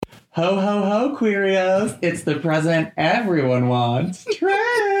Ho, ho, ho, Queerios. It's the present everyone wants.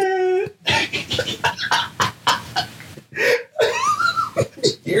 Trent!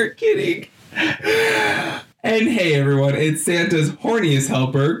 You're kidding. And hey, everyone, it's Santa's horniest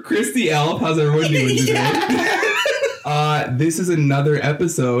helper, Christy Elf. How's everyone doing today? This is another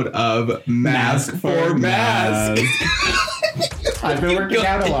episode of Mask for Mask. I've been working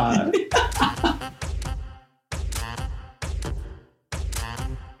out a lot.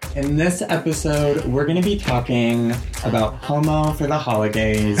 In this episode, we're going to be talking about Homo for the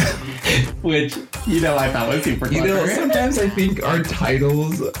Holigays, which, I thought was super clever. Sometimes I think our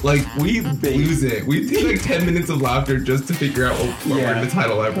titles, we lose it. We take 10 minutes of laughter just to figure out what we're going to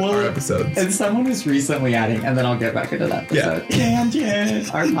title our episodes. And someone was recently adding, and then I'll get back into that episode. Yeah.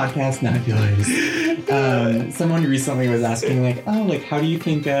 Our podcast, not yours. Someone recently was asking, how do you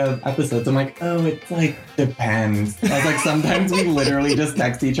think of episodes? I'm like, it depends. I was like, sometimes we literally just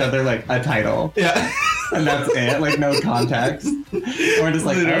text each other, a title. Yeah. And that's it, no context. We're just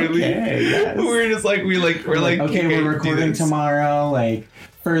literally, okay, yes. We're just okay, we're recording tomorrow,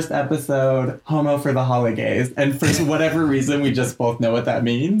 first episode, Homo for the Holigays. And for whatever reason, we just both know what that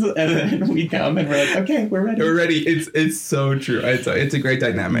means. And then we come and we're like, okay, we're ready. We're ready. It's so true. It's a great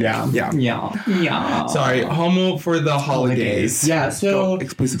dynamic. Yeah. Sorry, Homo for the Holigays. Yeah, so...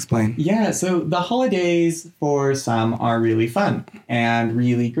 Please explain. Yeah, so the holidays for some are really fun and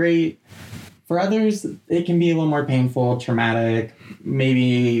really great. For others, it can be a little more painful, traumatic,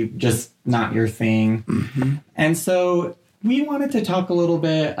 maybe just not your thing. Mm-hmm. And so we wanted to talk a little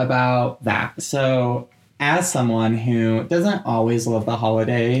bit about that. So as someone who doesn't always love the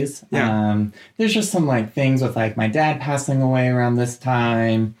holidays, there's just some things with my dad passing away around this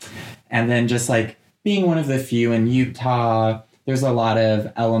time. And then just being one of the few in Utah, there's a lot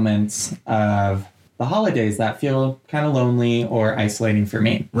of elements of the holidays that feel kind of lonely or isolating for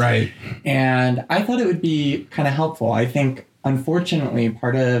me. Right. And I thought it would be kind of helpful. I think, unfortunately,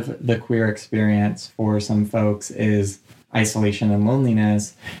 part of the queer experience for some folks is isolation and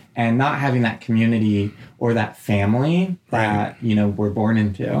loneliness and not having that community or that family that, we're born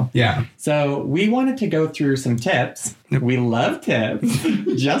into. Yeah. So we wanted to go through some tips. We love tips,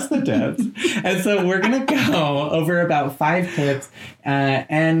 just the tips. And so we're going to go over about 5 tips.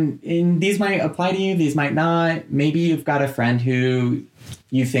 And these might apply to you. These might not. Maybe you've got a friend who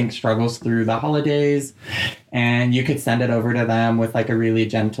you think struggles through the holidays, and you could send it over to them with a really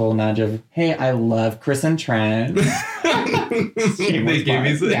gentle nudge of, hey, I love Chris and Trent. They gave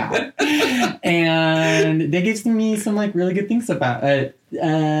me some. Yeah. And they gave me some really good things about it.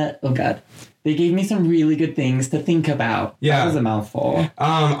 They gave me some really good things to think about. Yeah. That was a mouthful.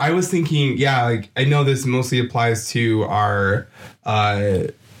 I was thinking, I know this mostly applies to our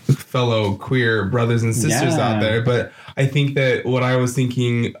fellow queer brothers and sisters out there, but I think that what I was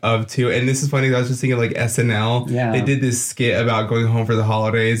thinking of too, and this is funny, I was just thinking SNL. Yeah. They did this skit about going home for the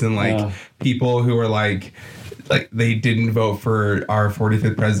holidays and people who were they didn't vote for our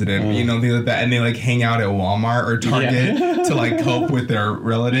 45th president, things like that, and they hang out at Walmart or Target to cope with their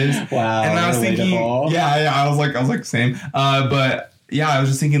relatives. Wow. And I was thinking, I was like same. But yeah, I was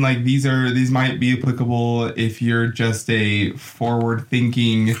just thinking these might be applicable if you're just a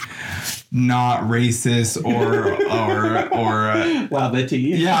forward-thinking, not racist or wow, the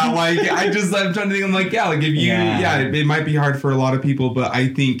tea. Yeah, I'm trying to think. I'm if you it might be hard for a lot of people, but I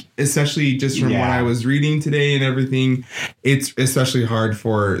think especially just from what I was reading today and everything, it's especially hard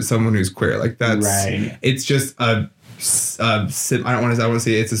for someone who's queer. That's right. It's just I don't want to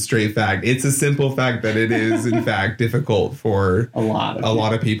say it's a straight fact. It's a simple fact that it is in fact difficult for a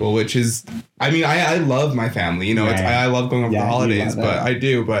lot of people, which is, I love my family, right. I love going over the holidays, but I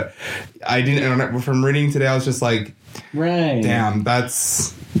do, but I didn't, from reading today, I was just right. Damn,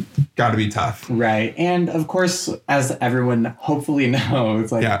 that's got to be tough. Right. And of course, as everyone hopefully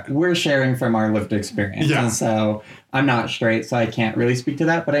knows, we're sharing from our lived experience. Yeah. And so I'm not straight, so I can't really speak to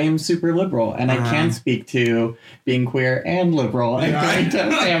that, but I am super liberal, and I can speak to being queer and liberal and going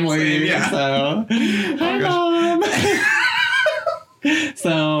to family. So, hi, Mom.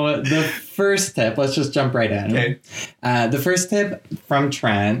 So the first tip, let's just jump right in. Okay. The first tip from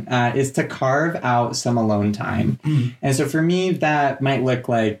Trent is to carve out some alone time. And so for me, that might look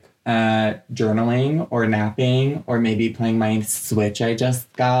like journaling or napping or maybe playing my Switch I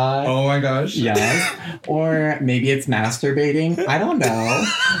just got. Oh my gosh. Yes. Or maybe it's masturbating. I don't know.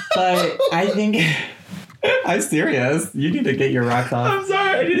 But I think... I'm serious. You need to get your rocks off. I'm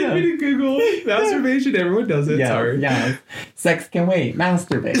sorry. I didn't mean to Google masturbation. Everyone does it. Sorry. Yeah. Sex can wait.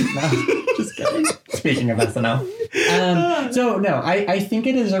 Masturbate. No, just kidding. Speaking of SNL. So, no, I think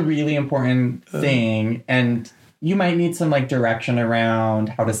it is a really important thing. And you might need some like direction around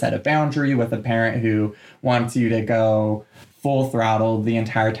how to set a boundary with a parent who wants you to go full throttle the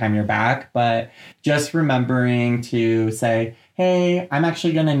entire time you're back. But just remembering to say, hey, I'm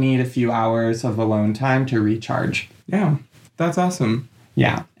actually going to need a few hours of alone time to recharge. Yeah, that's awesome.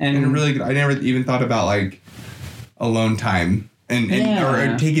 Yeah. And really good. I never even thought about like alone time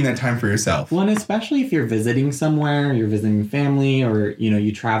or taking that time for yourself. Well, and especially if you're visiting somewhere, you're visiting family, or,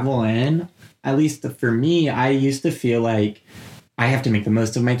 you travel in, at least for me, I used to feel like I have to make the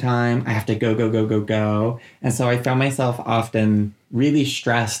most of my time. I have to go, go, go, go, go. And so I found myself often really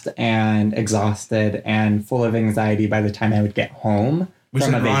stressed and exhausted and full of anxiety by the time I would get home. Which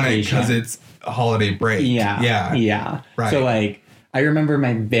from is ironic because it's a holiday break. Yeah. Right. So like, I remember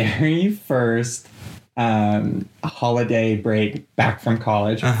my very first holiday break back from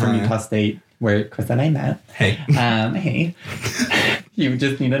college from Utah State, where Chris and I met. Hey. Hey. You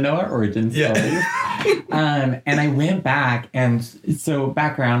just need to know our origin story. And I went back, and so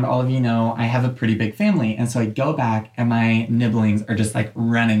background, all of you know, I have a pretty big family. And so I go back, and my nibblings are just like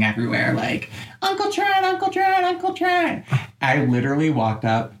running everywhere, like, Uncle Trent, Uncle Trent, Uncle Trent. I literally walked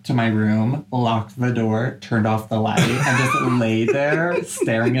up to my room, locked the door, turned off the light, and just laid there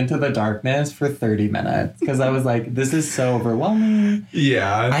staring into the darkness for 30 minutes. Because I was like, this is so overwhelming.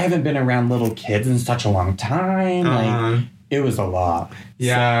 Yeah. I haven't been around little kids in such a long time. Like, it was a lot.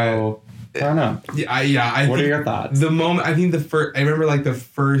 Yeah. So, I don't know. What are your thoughts? The moment, I think I remember like the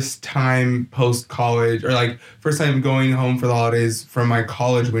first time post-college, or like first time going home for the holidays from my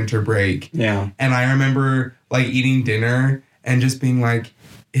college winter break. Yeah. And I remember like eating dinner and just being like,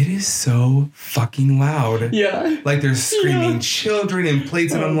 it is so fucking loud. Yeah. Like there's screaming children and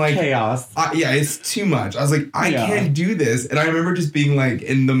plates, and I'm like, chaos. It's too much. I was like, I can't do this. And I remember just being like,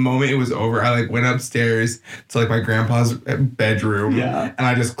 in the moment it was over, I like went upstairs to like my grandpa's bedroom. Yeah. And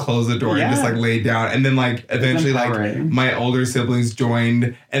I just closed the door and just like laid down. And then like eventually like my older siblings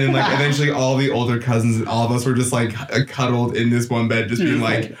joined, and then like eventually all the older cousins and all of us were just like cuddled in this one bed, just being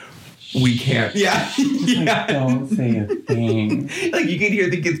like we can't. Yeah. Like, don't say a thing. Like you could hear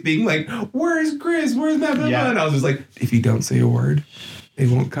the kids being like, where's Chris? Where's Matt? Yeah. And I was just like, if you don't say a word, they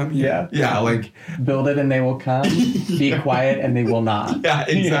won't come here. Yeah. Like build it and they will come. Be quiet and they will not. Yeah,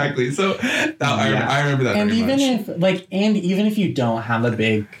 exactly. Yeah. So I remember that. And very even if you don't have a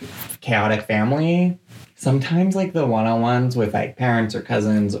big chaotic family, sometimes like the one-on-ones with like parents or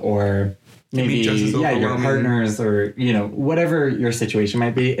cousins or maybe your partners or whatever your situation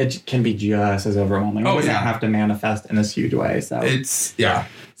might be, it can be just as overwhelming. It doesn't have to manifest in this huge way. So it's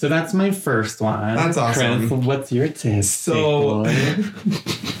So that's my first one. That's awesome. Chris, what's your tip? So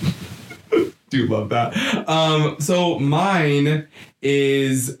do love that. So mine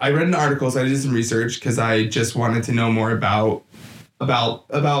is, I read an article, so I did some research because I just wanted to know more about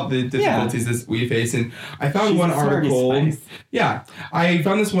the difficulties that we face, and I found one article. Yeah, I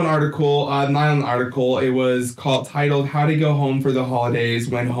found this one article, Nylon article. It was titled "How to Go Home for the Holidays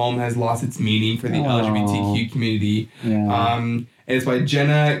When Home Has Lost Its Meaning for the LGBTQ Community." Yeah. And it's by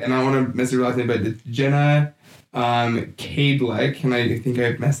Jenna, and I want to mess her last name, but it's Jenna Kadlec, and I think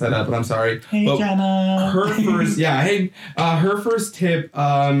I messed that up, but I'm sorry. Hey, but Jenna. Her first tip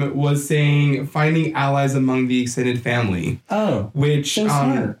was saying finding allies among the extended family. Oh, which so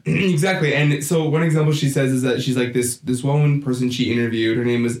smart. Exactly. And so one example she says is that she's like this one person she interviewed. Her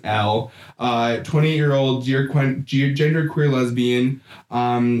name was Elle, 28-year-old genderqueer lesbian.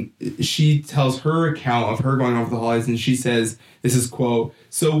 She tells her account of her going home for the holidays, and she says, this is quote,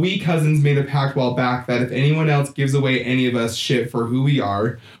 "So we cousins made a pact a while back that if anyone else gives away any of us shit for who we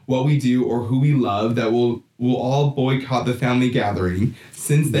are, what we do, or who we love, that we'll all boycott the family gathering.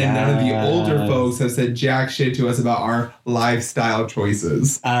 Since then, none of the older folks have said jack shit to us about our lifestyle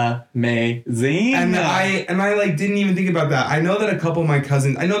choices." Amazing. And I like didn't even think about that. I know that a couple of my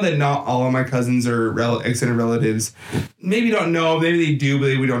cousins, I know that not all of my cousins or extended relatives maybe don't know, maybe they do,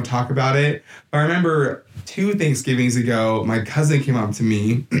 but we don't talk about it. But I remember 2 Thanksgivings ago, my cousin came up to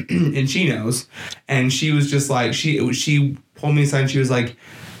me, and she knows, and she was just like, she pulled me aside and she was like,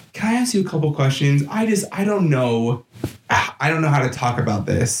 "Can I ask you a couple questions? I don't know how to talk about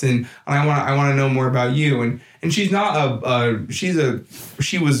this, and I want to know more about you." And she's not she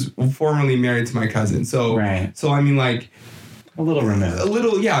was formerly married to my cousin, so right. So I mean, like, a little removed. A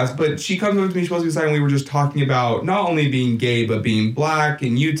little, yes. But she comes up to me, she wants to be silent. We were just talking about not only being gay, but being black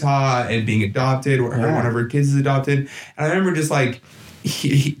in Utah and being adopted. One of her kids is adopted. And I remember just like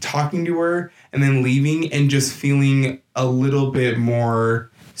talking to her and then leaving and just feeling a little bit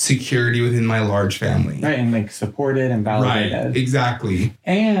more security within my large family. Right, and like supported and validated. Right, exactly.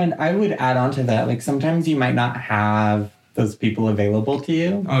 And I would add on to that, like sometimes you might not have those people available to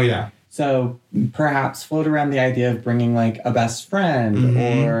you. Oh, yeah. So perhaps float around the idea of bringing like a best friend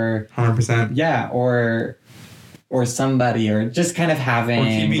or 100%. Yeah, or somebody, or just kind of having or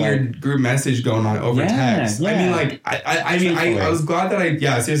keeping your group message going on over text. Yeah. I mean, like I was glad that I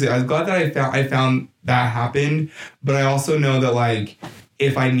was glad that I found that happened, but I also know that like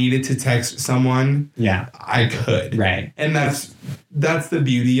if I needed to text someone, I could. Right. And that's the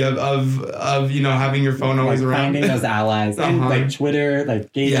beauty of having your phone always around. Finding those allies. And like Twitter,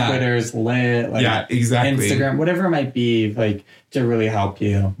 like gay Twitter's lit. Like exactly. Instagram, whatever it might be, like to really help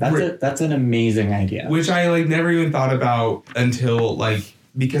you. That's an amazing idea. Which I like never even thought about until like,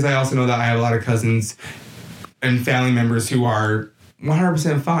 because I also know that I have a lot of cousins and family members who are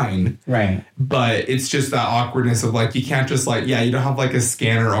 100% fine. Right. But it's just that awkwardness of like, you can't just like, you don't have like a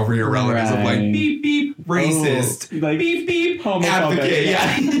scanner over your relatives of like, beep, beep, racist, like, beep, beep, homophobic.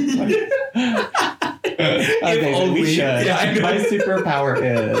 advocate. Okay, we should. My superpower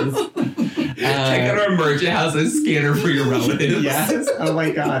is... check out our merch. It has a scanner for your relatives. Yes. Oh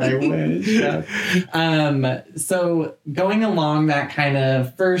my God, I wish. Yeah. So going along that kind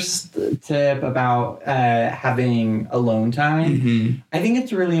of first tip about having alone time, I think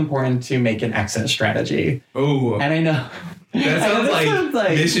it's really important to make an exit strategy. Oh. And I know... That sounds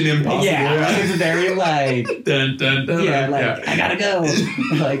like Mission Impossible. Yeah, like it's very like... dun, dun, dun, I gotta go.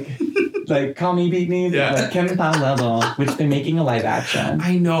 like Call Me, Beat Me, like Kim Level, which they're making a live action.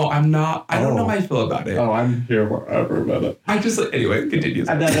 I know, I don't know how I feel about it. Oh, I'm here for every minute. I just, anyway, continue.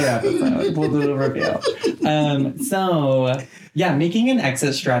 Another episode. We'll do the reveal. Making an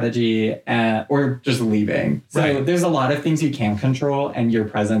exit strategy or just leaving. So there's a lot of things you can control, and your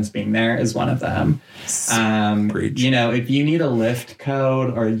presence being there is one of them. If you need a Lyft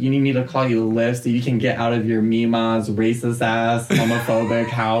code or you need to call you Lyft so you can get out of your Mima's racist ass homophobic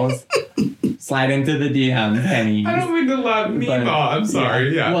house, slide into the DM, Penny. I don't mean to laugh, Mima. I'm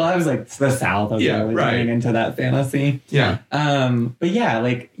sorry. Yeah. Well, I was like the South. I was really getting into that fantasy. Yeah.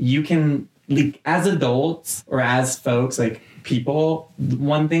 Like you can, like, as adults or as folks, like people,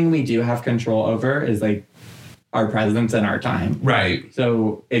 one thing we do have control over is like our presence and our time. Right.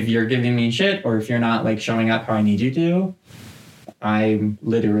 So if you're giving me shit or if you're not like showing up how I need you to, I'm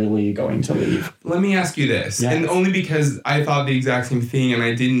literally going to leave. Let me ask you this, and only because I thought the exact same thing and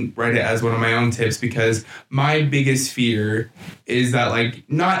I didn't write it as one of my own tips, because my biggest fear is that like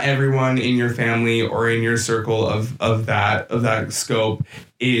not everyone in your family or in your circle of that scope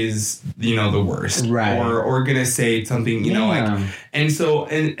is, the worst, right? Or gonna say something, like, and so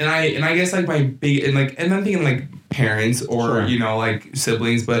and I guess like my big and I'm thinking like parents or like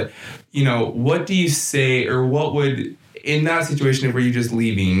siblings, but what do you say, or what would, in that situation where you're just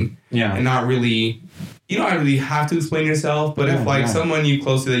leaving and not really, you don't really have to explain yourself, but if like someone you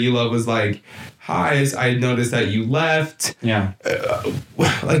close to that you love was like, hi, I noticed that you left. Yeah.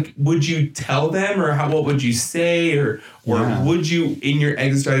 Like, would you tell them, or what would you say, or would you, in your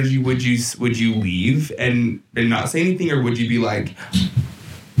exit strategy, would you leave and not say anything, or would you be like,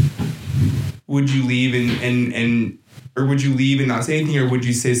 would you leave and or would you leave and not say anything, or would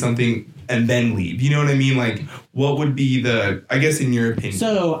you say something and then leave? You know what I mean? Like, what would be I guess, in your opinion?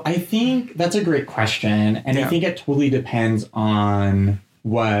 So I think that's a great question. And I think it totally depends on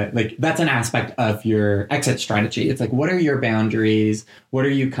that's an aspect of your exit strategy. It's like, what are your boundaries? What are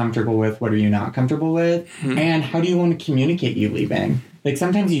you comfortable with? What are you not comfortable with? Mm-hmm. And how do you want to communicate you leaving? Like,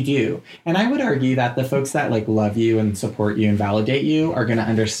 sometimes you do. And I would argue that the folks that like love you and support you and validate you are going to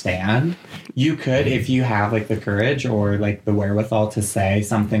understand. You could, if you have like the courage or like the wherewithal to say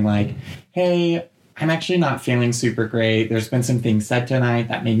something like, hey, I'm actually not feeling super great. There's been some things said tonight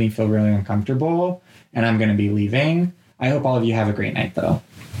that made me feel really uncomfortable, and I'm going to be leaving. I hope all of you have a great night, though.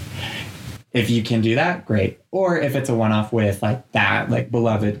 If you can do that, great. Or if it's a one-off with like that, like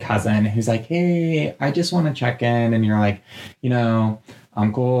beloved cousin who's like, hey, I just want to check in. And you're like,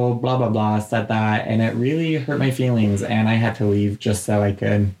 Uncle blah, blah, blah said that, and it really hurt my feelings, and I had to leave just so I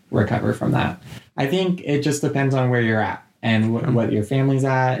could recover from that. I think it just depends on where you're at and what your family's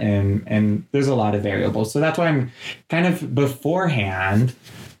at. And there's a lot of variables. So that's why I'm kind of beforehand,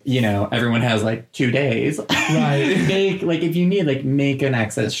 everyone has like 2 days. Right. If you need, make an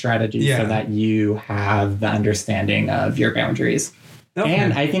exit strategy so that you have the understanding of your boundaries. Okay.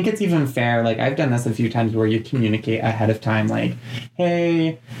 And I think it's even fair, I've done this a few times where you communicate ahead of time,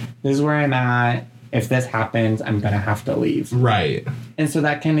 hey, this is where I'm at. If this happens, I'm going to have to leave. Right. And so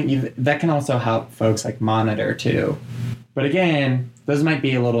that can also help folks monitor too. But again, those might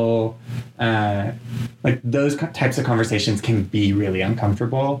be a little, those types of conversations can be really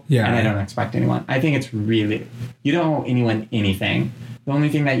uncomfortable. Yeah. And I don't expect anyone. I think it's really, you don't owe anyone anything. the only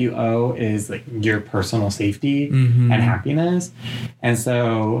thing that you owe is like your personal safety Mm-hmm. and happiness. And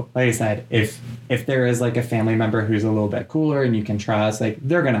so, like I said, if there is like a family member who's a little bit cooler and you can trust, like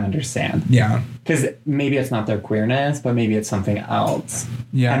they're going to understand. Yeah. Because maybe it's not their queerness, but maybe it's something else.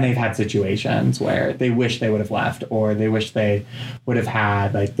 Yeah. And they've had situations where they wish they would have left, or they wish they would have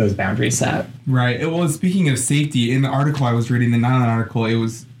had like those boundaries set. Right. Well, speaking of safety, in the article I was reading, the Nylon article, it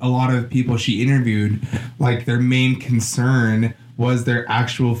was a lot of people she interviewed, like their main concern was their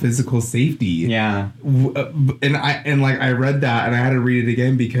actual physical safety. Yeah. And I read that and I had to read it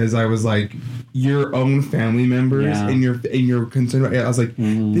again because I was like, your own family members and your concern. I was like,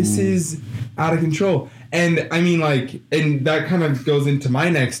 this is out of control. And I mean, like, and that kind of goes into my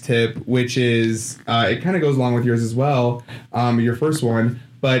next tip, which is, it kind of goes along with yours as well, your first one.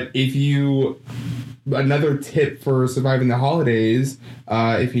 But another tip for surviving the holidays,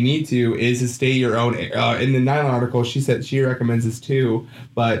 if you need to, is to stay your own. In the Nylon article, she said she recommends this too,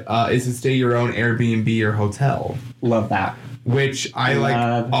 but is to stay your own Airbnb or hotel. Love that. Which I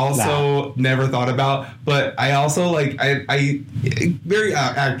never thought about, but I also I very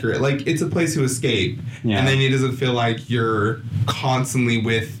accurate. Like, it's a place to escape, and then it doesn't feel like you're constantly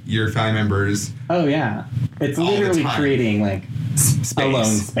with your family members. Oh yeah, it's literally creating like space. Alone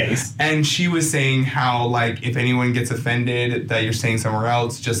space. And she was saying how, like, if anyone gets offended that you're staying somewhere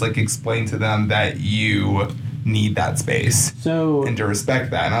else, just like explain to them that you need that space, and to respect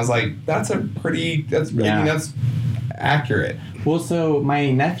that. And I was like, that's accurate. Well, so my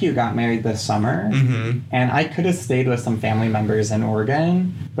nephew got married this summer, and I could have stayed with some family members in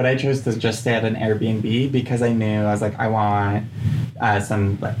Oregon, but I chose to just stay at an Airbnb because I knew, I was like, I want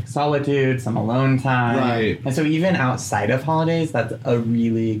some like solitude, some alone time. Right. And so even outside of holidays, that's a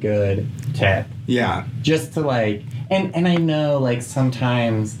really good tip. Yeah. Just to like, and I know like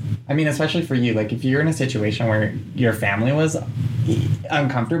sometimes, I mean, especially for you, like if you're in a situation where your family was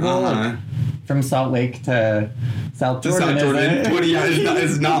uncomfortable, like, from Salt Lake to South Jordan,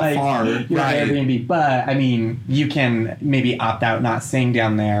 it's not like, far. Right. Airbnb, but I mean, you can maybe opt out not staying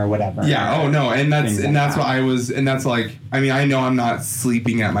down there or whatever. Yeah. Oh no, and that's what I was, and that's like, I mean, I know I'm not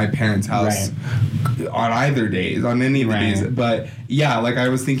sleeping at my parents' house on either days, on any of the days, but yeah, like I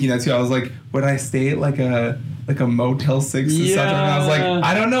was thinking that too. I was like, would I stay at like a Motel 6 and stuff? And I was like,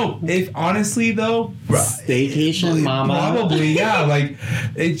 I don't know. If honestly though, staycation mama, probably like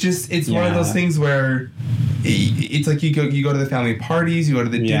it's one of those things where it's like you go to the family parties, you go to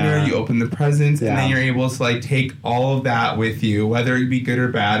the dinner, you open the presents, and then you're able to like take all of that with you, whether it be good or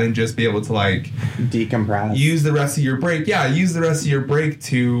bad, and just be able to like decompress. Use the rest of your break. Yeah, use the rest of your break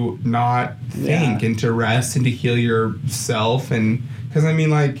to not think and to rest and to heal yourself. And because I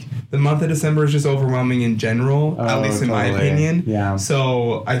mean, like, the month of December is just overwhelming in general, at least in my opinion. Yeah.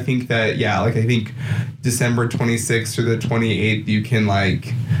 So I think that, I think December 26th or the 28th, you can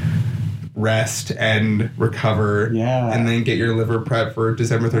like rest and recover, and then get your liver prep for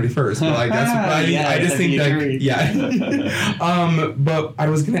December 31st. But like that's, I just think that, but I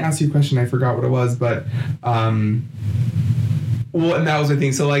was gonna ask you a question. I forgot what it was, but well, and that was the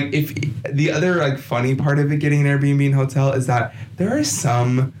thing. So, like, if the other, like, funny part of it getting an Airbnb and hotel is that there are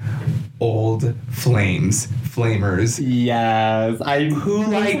some old flamers. Yes. Who,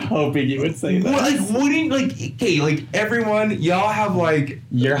 like, hoping you would say that. Like, wouldn't, like, okay, like, everyone, y'all have, like...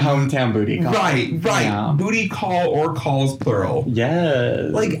 Your hometown booty call. Right. Yeah. Booty call or calls plural.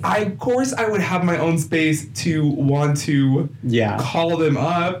 Yes. Like, of course I would have my own space to want to call them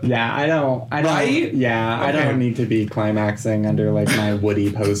up. Yeah, I don't... Right? Yeah, okay. I don't need to be climaxing under, like, my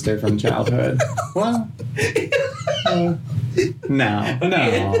Woody poster from childhood. Well... No.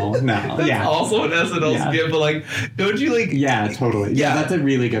 That's also an SNL skit, but like, don't you like? Yeah, totally. Yeah, that's a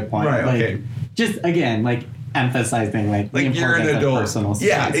really good point. Right. Like, okay. Just again, like emphasizing like the you're an adult. Of personal space.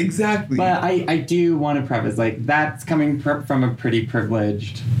 Yeah, exactly. But I do want to preface like that's coming from a pretty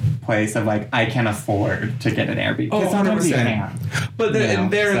privileged place of like I can afford to get an Airbnb. Oh, 100%. But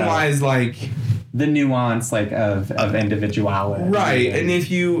therean lies like. The nuance, like, of individuality. Right, and if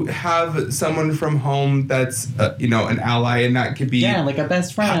you have someone from home that's, an ally, and that could be... Yeah, like a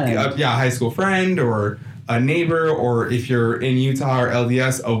best friend. A high school friend, or a neighbor, or if you're in Utah or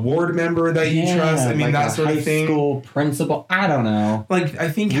LDS, a ward member that you trust. I mean, like that sort of thing. High school principal, I don't know. Like, I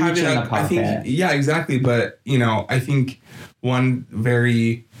think having... Yeah, exactly, but, I think one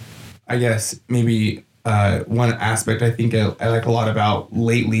very, I guess, maybe... one aspect I think I like a lot about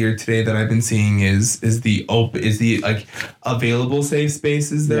lately or today that I've been seeing is the like available safe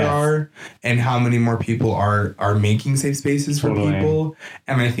spaces there are, and how many more people are making safe spaces for people.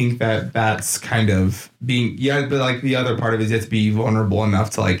 And I think that's kind of being but like the other part of it is you have to be vulnerable enough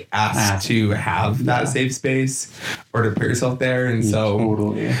to like ask to have that safe space or to put yourself there. And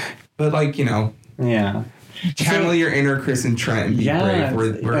so but like, you know, channel your inner Chris and Trent and be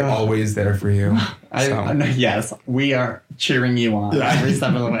brave. We're always there for you. Yes, we are cheering you on every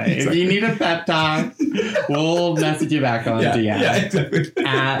step of the way. Exactly. If you need a pep talk, we'll message you back on DM exactly.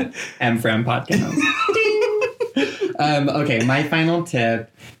 at M4M Podcast. Okay, my final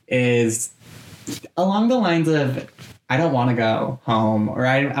tip is along the lines of I don't want to go home, or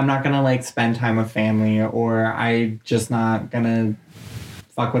I'm not going to like spend time with family, or I'm just not going to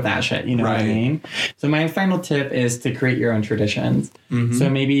fuck with that shit, you know what I mean? So my final tip is to create your own traditions. Mm-hmm. So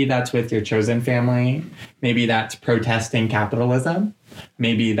maybe that's with your chosen family. Maybe that's protesting capitalism.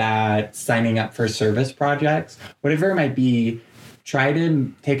 Maybe that's signing up for service projects. Whatever it might be, try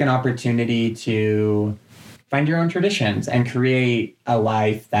to take an opportunity to find your own traditions and create a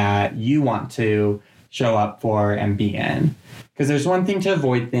life that you want to show up for and be in. Because there's one thing to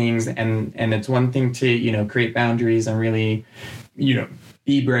avoid things, and it's one thing to, you know, create boundaries and really, you know,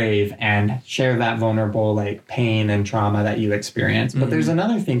 be brave and share that vulnerable like pain and trauma that you experience. But there's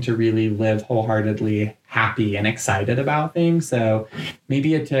another thing to really live wholeheartedly happy and excited about things. So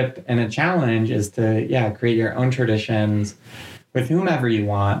maybe a tip and a challenge is to, create your own traditions with whomever you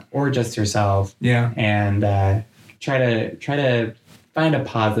want or just yourself. Yeah. And try to find a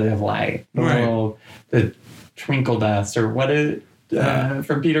positive light. The twinkle dust or what is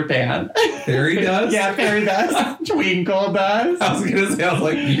from Peter Pan. Fairy dust? Yeah, fairy dust. Twinkle dust. I was going to say, I was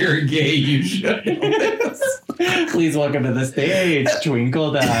like, you're gay, you should know this. Please welcome to the stage,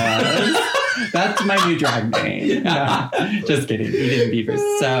 Twinkle Dust. That's my new drag name. No, just kidding. Eating beavers.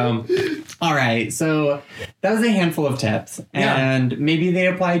 So, all right. So that was a handful of tips. And maybe they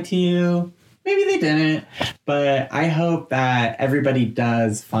applied to you. Maybe they didn't. But I hope that everybody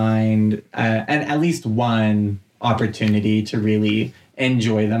does find at least one opportunity to really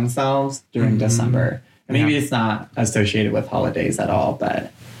enjoy themselves during December. And maybe it's not associated with holidays at all,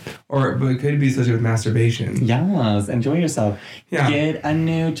 but it could be associated with masturbation. Yes, enjoy yourself. Yeah. Get a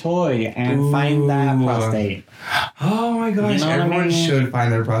new toy and find that prostate. Oh my gosh, you know everyone should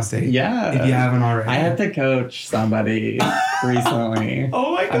find their prostate. Yeah. If you haven't already. I had to coach somebody recently.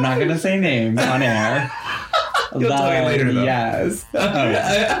 Oh my god. I'm not gonna say names on air. You'll tell me later, though. Yes.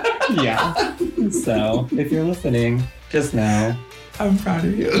 Yeah. So, if you're listening, just know. I'm proud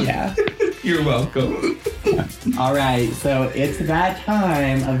of you. Yeah. You're welcome. All right. So, it's that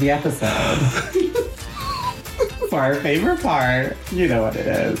time of the episode. For our favorite part, you know what it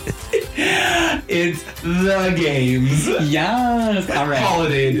is. It's the games. Yes. All right.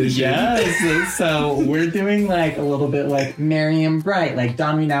 Holiday edition. Yes. So we're doing like a little bit like merry and bright, like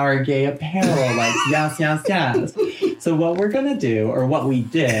Don We Now Are Gay apparel, like yes. So what we're going to do, or what we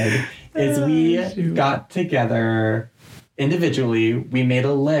did, is we got together individually. We made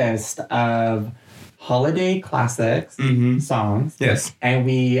a list of holiday classics songs. Yes. And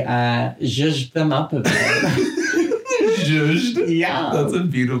we zhuzhed them up a bit. Zhuzhed? Yeah. That's a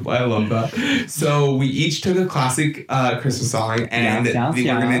beautiful, I love that. So we each took a classic Christmas song, and we're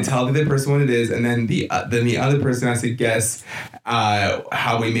going to tell the other person what it is, and then the other person has to guess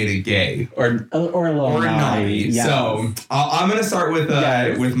how we made it gay. Or naughty. Yes. So I'm going to start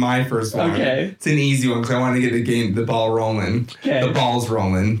with my first one. Okay. It's an easy one because I want to get the ball rolling. Okay. The balls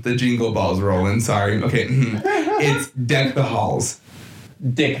rolling. The jingle balls rolling. Sorry. Okay. It's Deck the Halls.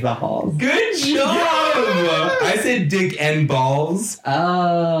 Dick the Halls. Good job! I said dick and balls.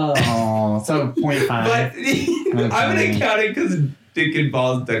 Oh, so 0.5. But I'm going to count it because dick and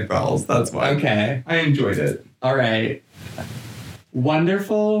balls, dick balls. That's why. Okay. I enjoyed it. All right.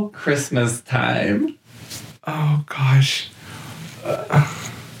 Wonderful Christmas Time. Oh, gosh.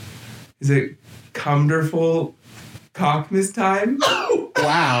 Is it Cumderful Cockmas Time?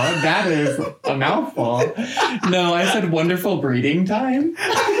 Wow, that is a mouthful. No, I said wonderful breeding time.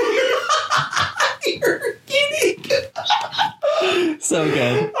 You're kidding. So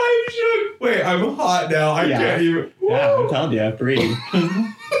good. I'm shook. Wait, I'm hot now. I can't even. Yeah, I'm telling you, breathe.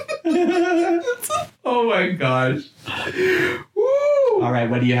 Oh my gosh. Woo. All right,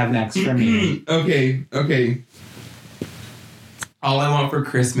 what do you have next for me? Okay. All I Want for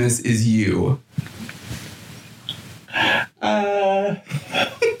Christmas is You.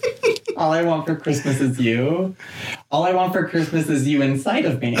 All I want for Christmas is you. All I want for Christmas is you inside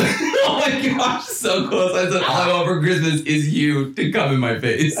of me. Oh my gosh, so close. I said all I want for Christmas is you to come in my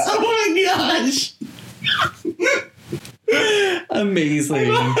face. Oh my gosh.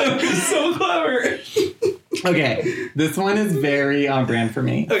 Amazing. So clever. Okay, this one is very on brand for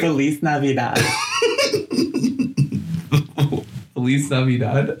me. Okay. Feliz Navidad. Feliz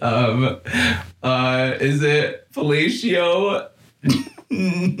Navidad. Is it fellatio?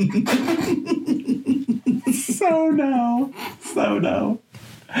 So no.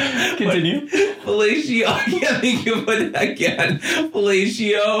 Continue. Fellatio. I can't think of it again.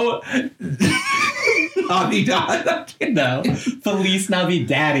 Fellatio. Navidad. No. Feliz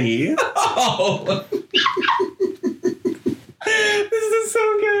Navidaddy. Oh. This is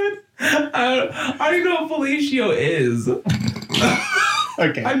so good. I don't know what fellatio is.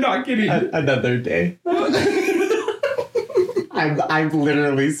 Okay. I'm not kidding. Another day. I'm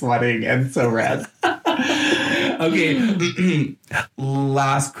literally sweating and so red. Okay.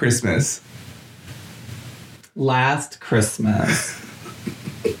 Last Christmas. Last Nutmas?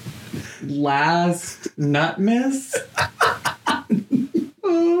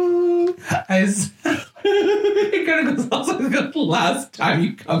 It kind of goes also the last time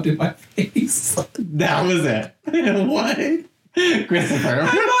you come to my face. That was it. What? Christopher. I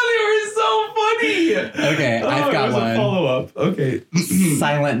thought they were so funny. Okay, I've got one. Follow up. Okay.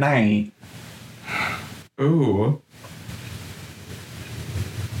 Silent Night. Ooh.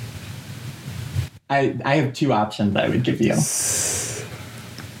 I have two options I would give you.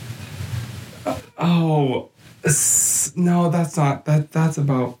 Oh. No, that's not. That's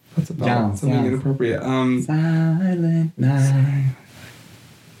about something inappropriate. Silent Night.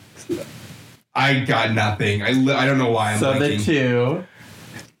 I got nothing. I don't know why I'm so blanking. The two,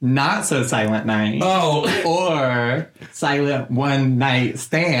 Not So Silent Night. Oh. Or Silent One Night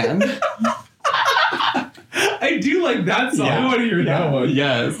Stand. I do like that song. I want to hear that one.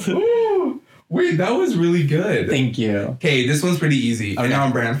 Yes. Ooh. Wait, that was really good. Thank you. Okay, this one's pretty easy. Okay. And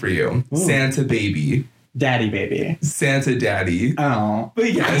on brand for you. Ooh. Santa Baby. Daddy Baby. Santa Daddy. Oh.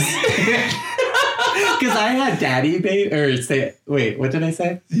 But yes. Because I had Daddy Baby, wait, what did I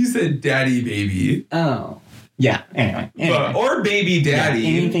say? You said Daddy Baby. Oh. Yeah, anyway. Or Baby Daddy.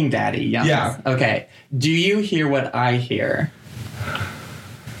 Yeah, anything Daddy, yes. Yeah. Okay. Do you hear what I hear?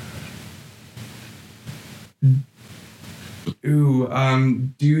 Ooh,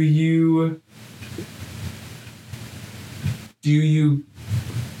 do you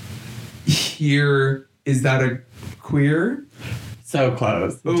hear, is that a queer? So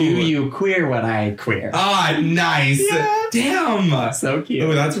close. Ooh. Do you queer what I queer? Ah, nice. Yeah. Damn. So cute.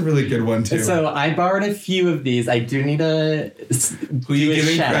 Oh, that's a really good one, too. So I borrowed a few of these. I do need to Who you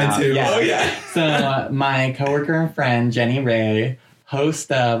giving credit to? Yeah. Oh, yeah. So my coworker and friend, Jenny Ray,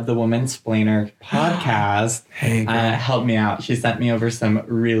 host of the Womansplainer podcast, helped me out. She sent me over some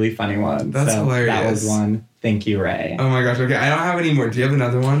really funny ones. That's hilarious. That was one. Thank you, Ray. Oh, my gosh. Okay, I don't have any more. Do you have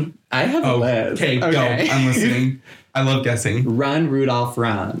another one? I have a list. Okay, go. I'm listening. I love guessing. Run, Rudolph,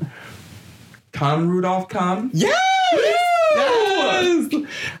 run. Come, Rudolph, come? Yes! Yes!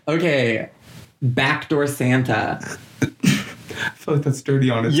 Okay. Backdoor Santa. I feel like that's dirty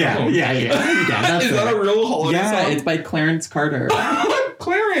on its own. Yeah. That's Is that a real holiday song? Yeah, it's by Clarence Carter.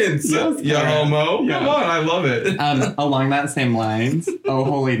 Clarence! Yes, Yeah, Homo. Yeah. Come on, I love it. Along that same lines, Oh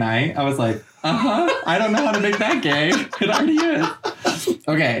Holy Night, I was like, I don't know how to make that gay. It already is.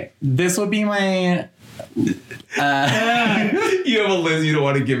 Okay, this would be my... you have a list, you don't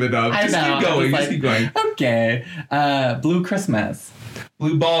want to give it up. Just keep going. Okay. Blue Christmas.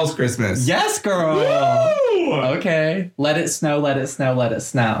 Blue Balls Christmas. Yes, girl. Woo! Okay. Let it snow, let it snow, let it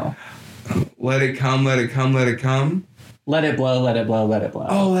snow. Let it come, let it come, let it come. Let it blow, let it blow, let it blow.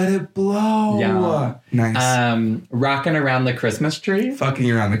 Oh, let it blow. Yeah. Nice. Rocking around the Christmas tree.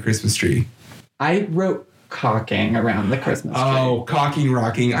 Fucking around the Christmas tree. I wrote cocking around the Christmas tree. Oh, cocking,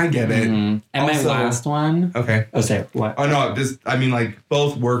 rocking. I get it. Mm-hmm. And also, my last one. Okay. Oh, say what? Oh, no.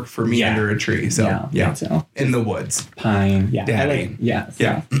 Both work for me under a tree. So, yeah. So. In the woods. Pine. Yeah. Daddy. Yeah.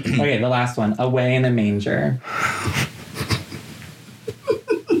 Okay, the last one. Away in a manger.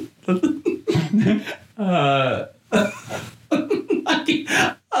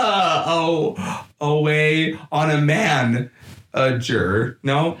 Away on a man.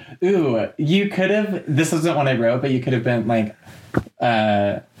 No? Ooh, you could have, this isn't what I wrote, but you could have been like,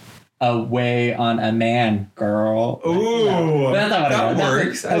 away on a man, girl. Ooh. No, that's not what I wrote. That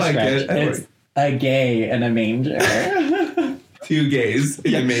works. I like it. It's a gay in a manger. Two gays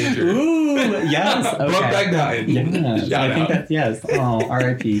in a manger. Ooh, yes. Okay. Brokeback Mountain. Yes. I think that's, yes. Oh,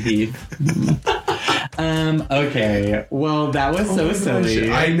 R.I.P. Heath. Okay. Well, that was so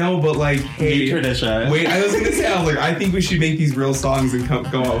silly. I know, but like, hey. Tradition. Wait, I was going to say, I think we should make these real songs and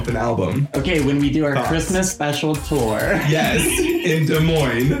go out with an album. Okay, when we do our Christmas special tour. Yes. in Des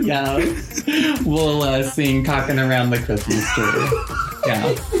Moines. Yeah. We'll sing Cocking Around the Christmas Tree.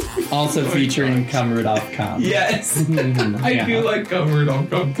 Yeah. Also featuring Come Rudolph Come. Yes. I do like Come Rudolph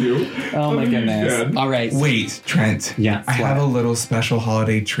Come too. Oh my goodness. God. All right. Wait, Trent. Yeah. I have a little special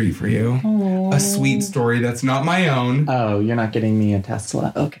holiday treat for you. Aww. A sweet story that's not my own. Oh, you're not getting me a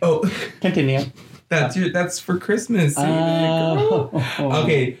Tesla. Okay. Oh. Continue. That's for Christmas.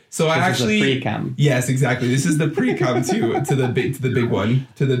 Okay, so this I actually is the pre-cum. Yes, exactly. This is the pre-cum to the big one,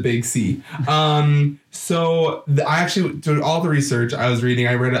 to the big C. So I actually did all the research I was reading.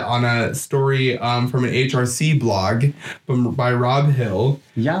 I read it on a story from an HRC blog by Rob Hill.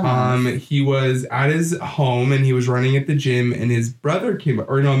 Yeah. He was at his home and he was running at the gym, and his brother a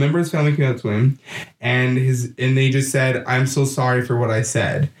member of his family came up to him, and they just said, "I'm so sorry for what I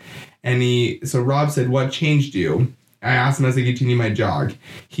said." And so Rob said, "What changed you?" I asked him as I continued my jog.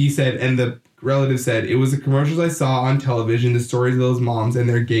 He said, and the relative said, "It was the commercials I saw on television, the stories of those moms and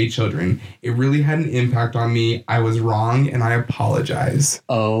their gay children. It really had an impact on me. I was wrong and I apologize."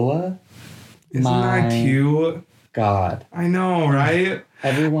 Oh, isn't that cute? God. I know, right?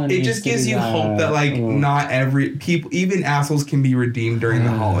 Everyone. It just gives you hope that not every people, even assholes, can be redeemed during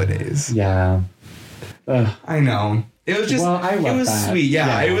the holidays. Yeah. I know. It was just, it was that. Sweet.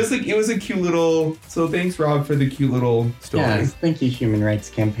 Yeah, it was a cute little, so thanks, Rob, for the cute little story. Yes, thank you, Human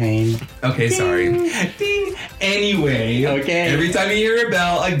Rights Campaign. Okay, ding. Sorry. Ding. Anyway, okay. Every time you hear a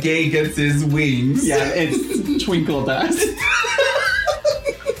bell, a gay gets his wings. Yeah, it's Twinkle Dust.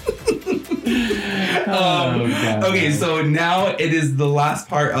 Okay, so now it is the last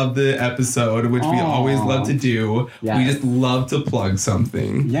part of the episode, which we always love to do. Yes. We just love to plug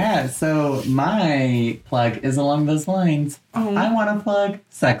something. Yeah, so my plug is along those lines. I want to plug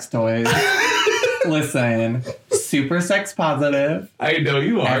sex toys. Listen, super sex positive. I know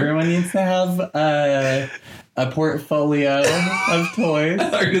you are. Everyone needs to have a portfolio of toys. I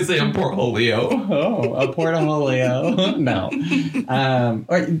was going to say a portfolio. Oh, a portfolio. No.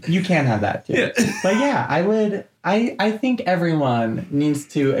 Or you can have that too. Yeah. But yeah, I think everyone needs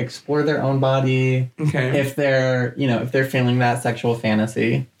to explore their own body. Okay. If they're feeling that sexual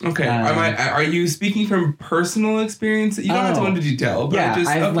fantasy. Okay. Are you speaking from personal experience? You don't have to go into detail. But yeah,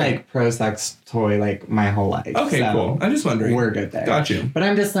 I've like pro-sex toy like my whole life. Okay, so cool. I'm just wondering. We're good there. Got you. But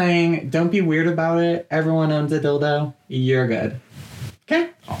I'm just saying, don't be weird about it. Everyone owns a dildo. You're good.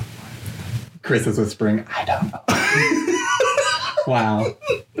 Okay? Oh. Chris is whispering, I don't know. Wow.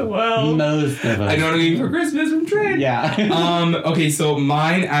 Well, most of us. I know what I mean for Christmas from Trent. Yeah. Okay, so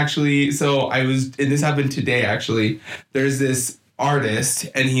mine actually, and this happened today actually. There's this artist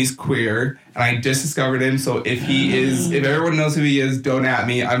and he's queer and I just discovered him. So if everyone knows who he is, don't at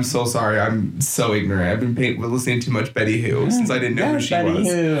me. I'm so sorry. I'm so ignorant. I've been listening to too much Betty Who since I didn't know who she Betty was.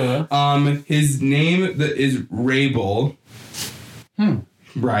 Who. His name is Rabel.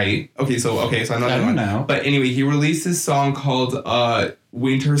 Right. Okay, so I don't know. But anyway, he released this song called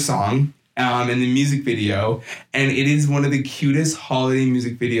Winter Song in the music video, and it is one of the cutest holiday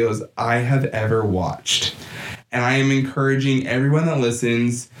music videos I have ever watched. And I am encouraging everyone that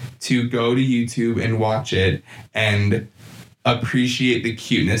listens to go to YouTube and watch it and appreciate the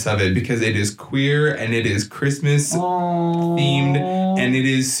cuteness of it, because it is queer and it is Christmas themed and it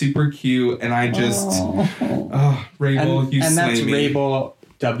is super cute. And I just, Rabel, you slay me. And that's Rabel,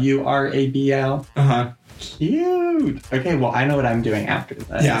 WRABL. Cute. Okay, well, I know what I'm doing after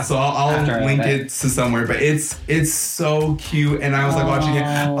this. Yeah, so I'll link it to somewhere, but it's so cute. And I was watching it.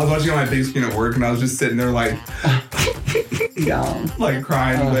 I was watching it on my big screen at work, and I was just sitting there like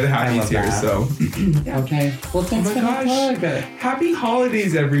crying with happy tears. So okay. Well, thanks for the plug. Happy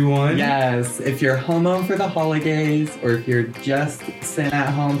holidays, everyone. Yes. If you're Homo for the Holigays, or if you're just sitting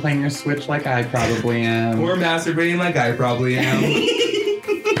at home playing your Switch like I probably am, or masturbating like I probably am.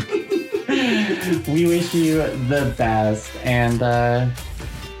 We wish you the best, and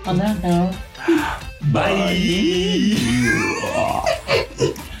on that note, bye.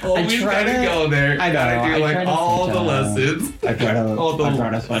 I try to go there. I know. I do all the lessons. I try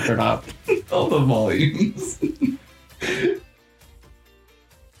to switch it up. All the volumes.